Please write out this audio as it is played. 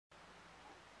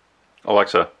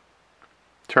Alexa,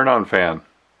 turn on fan.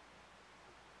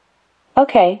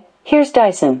 Okay, here's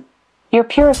Dyson. Your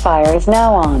purifier is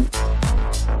now on.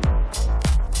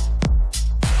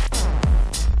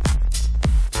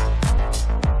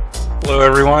 Hello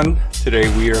everyone.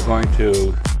 Today we are going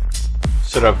to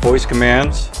set up voice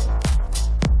commands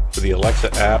for the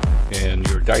Alexa app in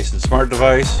your Dyson smart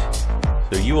device.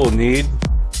 So you will need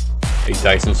a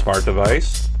Dyson smart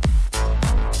device,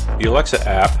 the Alexa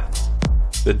app,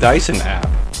 the Dyson app,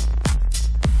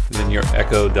 and then your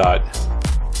Echo Dot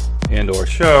and/or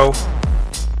Show,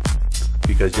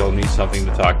 because you'll need something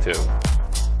to talk to.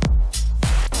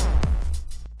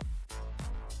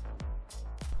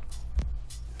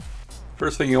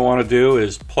 First thing you'll want to do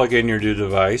is plug in your new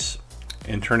device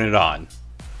and turn it on.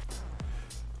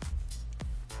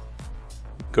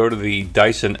 Go to the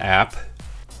Dyson app.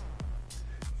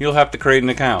 You'll have to create an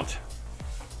account.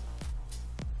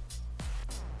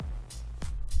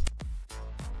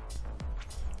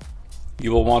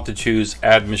 You will want to choose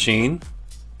Add Machine,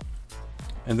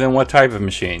 and then what type of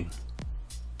machine.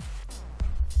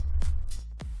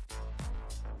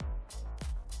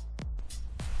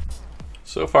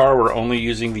 So far we're only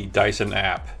using the Dyson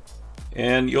app,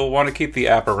 and you'll want to keep the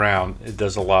app around. It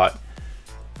does a lot.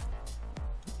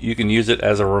 You can use it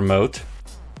as a remote,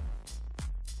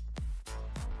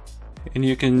 and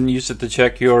you can use it to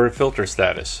check your filter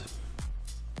status.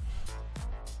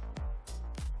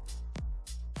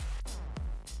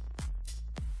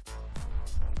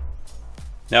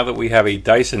 Now that we have a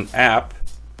Dyson app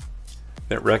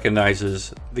that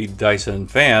recognizes the Dyson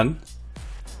fan,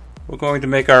 we're going to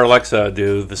make our Alexa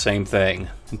do the same thing.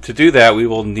 And to do that, we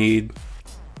will need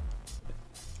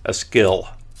a skill.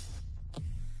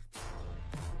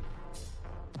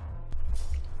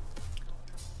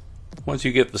 Once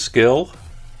you get the skill,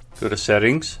 go to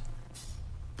Settings.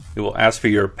 It will ask for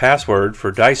your password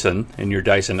for Dyson in your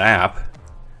Dyson app,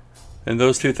 and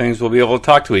those two things will be able to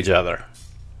talk to each other.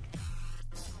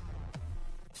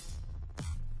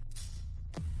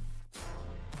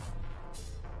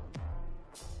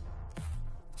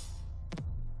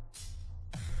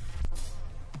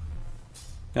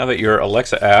 Now that your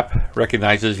Alexa app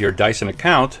recognizes your Dyson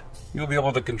account, you'll be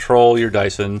able to control your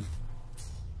Dyson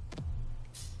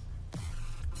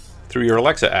through your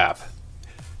Alexa app.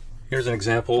 Here's an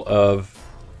example of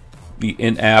the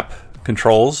in-app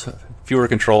controls, fewer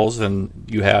controls than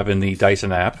you have in the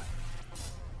Dyson app.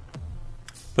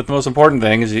 But the most important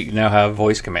thing is that you now have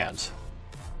voice commands.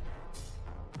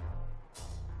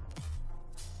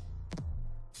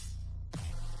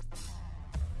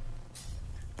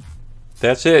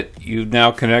 That's it. You've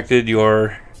now connected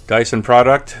your Dyson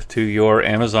product to your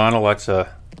Amazon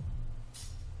Alexa.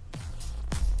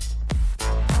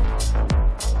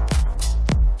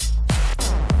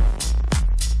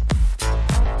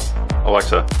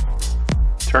 Alexa,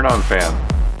 turn on fan.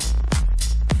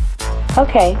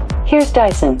 Okay, here's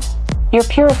Dyson. Your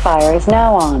purifier is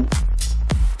now on.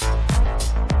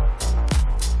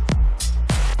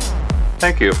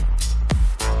 Thank you.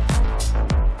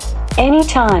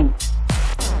 Anytime.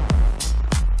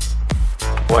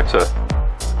 Alexa,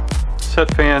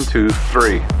 set fan to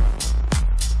 3.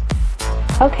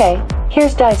 Okay,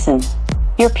 here's Dyson.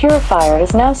 Your purifier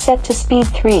is now set to speed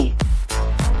 3.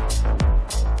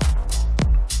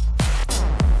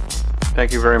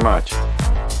 Thank you very much.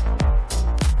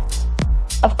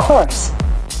 Of course.